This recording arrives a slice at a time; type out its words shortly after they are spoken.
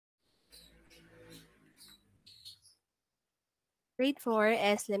Grade 4,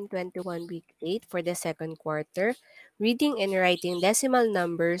 SLM 21, Week 8 for the second quarter, reading and writing decimal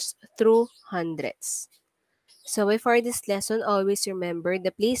numbers through hundredths. So before this lesson, always remember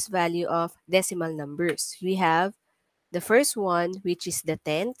the place value of decimal numbers. We have the first one, which is the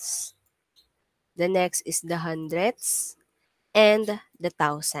tenths. The next is the hundredths and the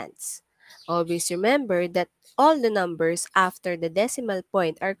thousands. Always remember that all the numbers after the decimal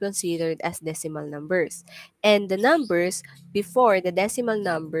point are considered as decimal numbers, and the numbers before the decimal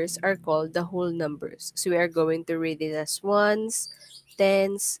numbers are called the whole numbers. So we are going to read it as ones,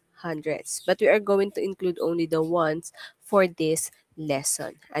 tens, hundreds, but we are going to include only the ones for this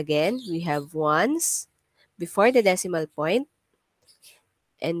lesson. Again, we have ones before the decimal point,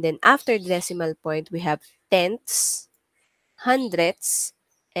 and then after the decimal point, we have tenths, hundredths,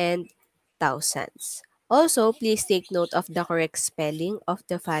 and thousands. Also, please take note of the correct spelling of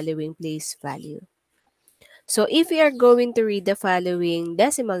the following place value. So if we are going to read the following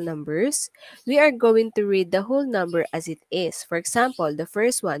decimal numbers, we are going to read the whole number as it is. For example, the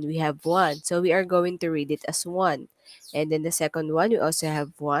first one, we have 1. So we are going to read it as 1. And then the second one, we also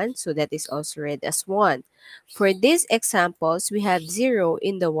have 1. So that is also read as 1. For these examples, we have 0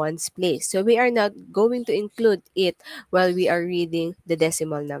 in the ones place. So we are not going to include it while we are reading the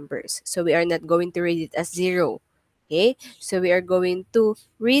decimal numbers. So we are not going to read it as 0. Okay? So we are going to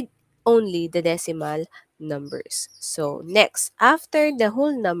read only the decimal numbers. So next, after the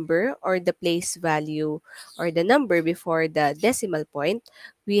whole number or the place value or the number before the decimal point,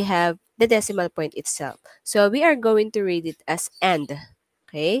 we have the decimal point itself. So we are going to read it as and.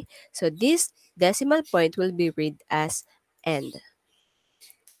 Okay? So this decimal point will be read as and.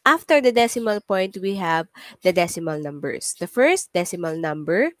 After the decimal point, we have the decimal numbers. The first decimal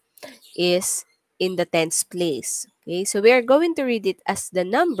number is in the tens place. Okay, so we are going to read it as the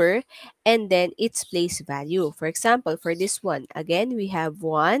number and then its place value. For example, for this one, again, we have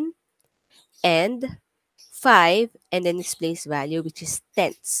 1 and 5 and then its place value, which is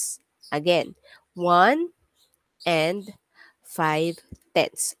tenths. Again, 1 and 5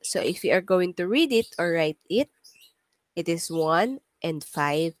 tenths. So if we are going to read it or write it, it is 1 and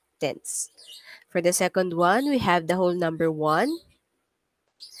 5 tenths. For the second one, we have the whole number 1.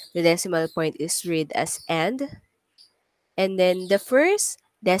 The decimal point is read as and then the first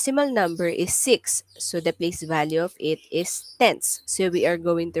decimal number is 6. So the place value of it is tenths. So we are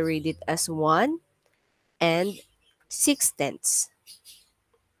going to read it as 1 and 6 tenths.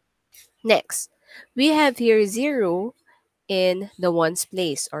 Next, we have here 0 in the ones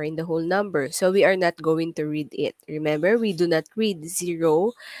place or in the whole number. So we are not going to read it. Remember, we do not read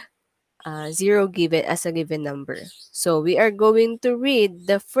 0 given as a given number. So we are going to read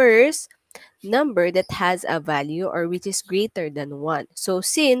the first number that has a value or which is greater than 1. So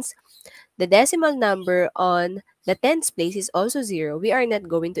since the decimal number on the tens place is also 0, we are not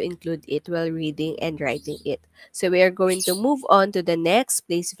going to include it while reading and writing it. So we are going to move on to the next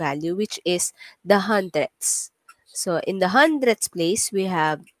place value, which is the hundredths. So in the hundredths place, we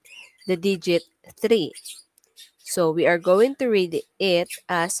have the digit 3. So we are going to read it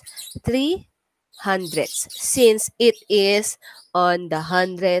as 3 hundredths since it is on the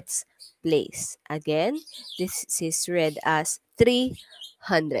hundredths place. Again, this is read as 3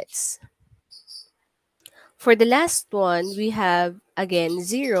 hundredths. For the last one, we have again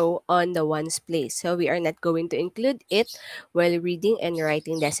 0 on the ones place. So we are not going to include it while reading and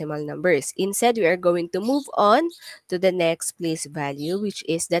writing decimal numbers. Instead, we are going to move on to the next place value, which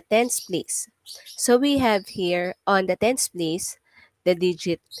is the tens place. So we have here on the tens place the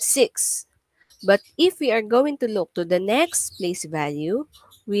digit 6. But if we are going to look to the next place value,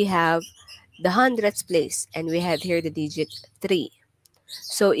 we have the hundredths place and we have here the digit 3.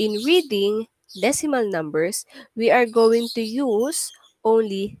 So in reading decimal numbers, we are going to use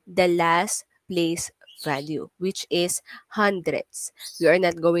only the last place value, which is hundredths. We are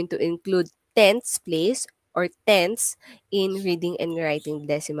not going to include tenths place or tenths in reading and writing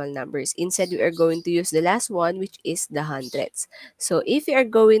decimal numbers. Instead, we are going to use the last one, which is the hundredths. So if you are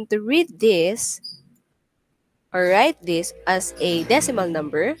going to read this or write this as a decimal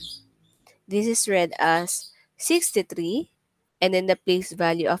number, this is read as 63 and then the place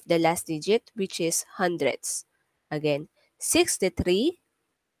value of the last digit, which is hundredths. Again, 63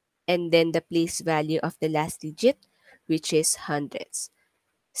 and then the place value of the last digit, which is hundredths.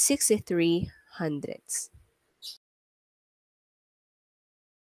 63 hundredths.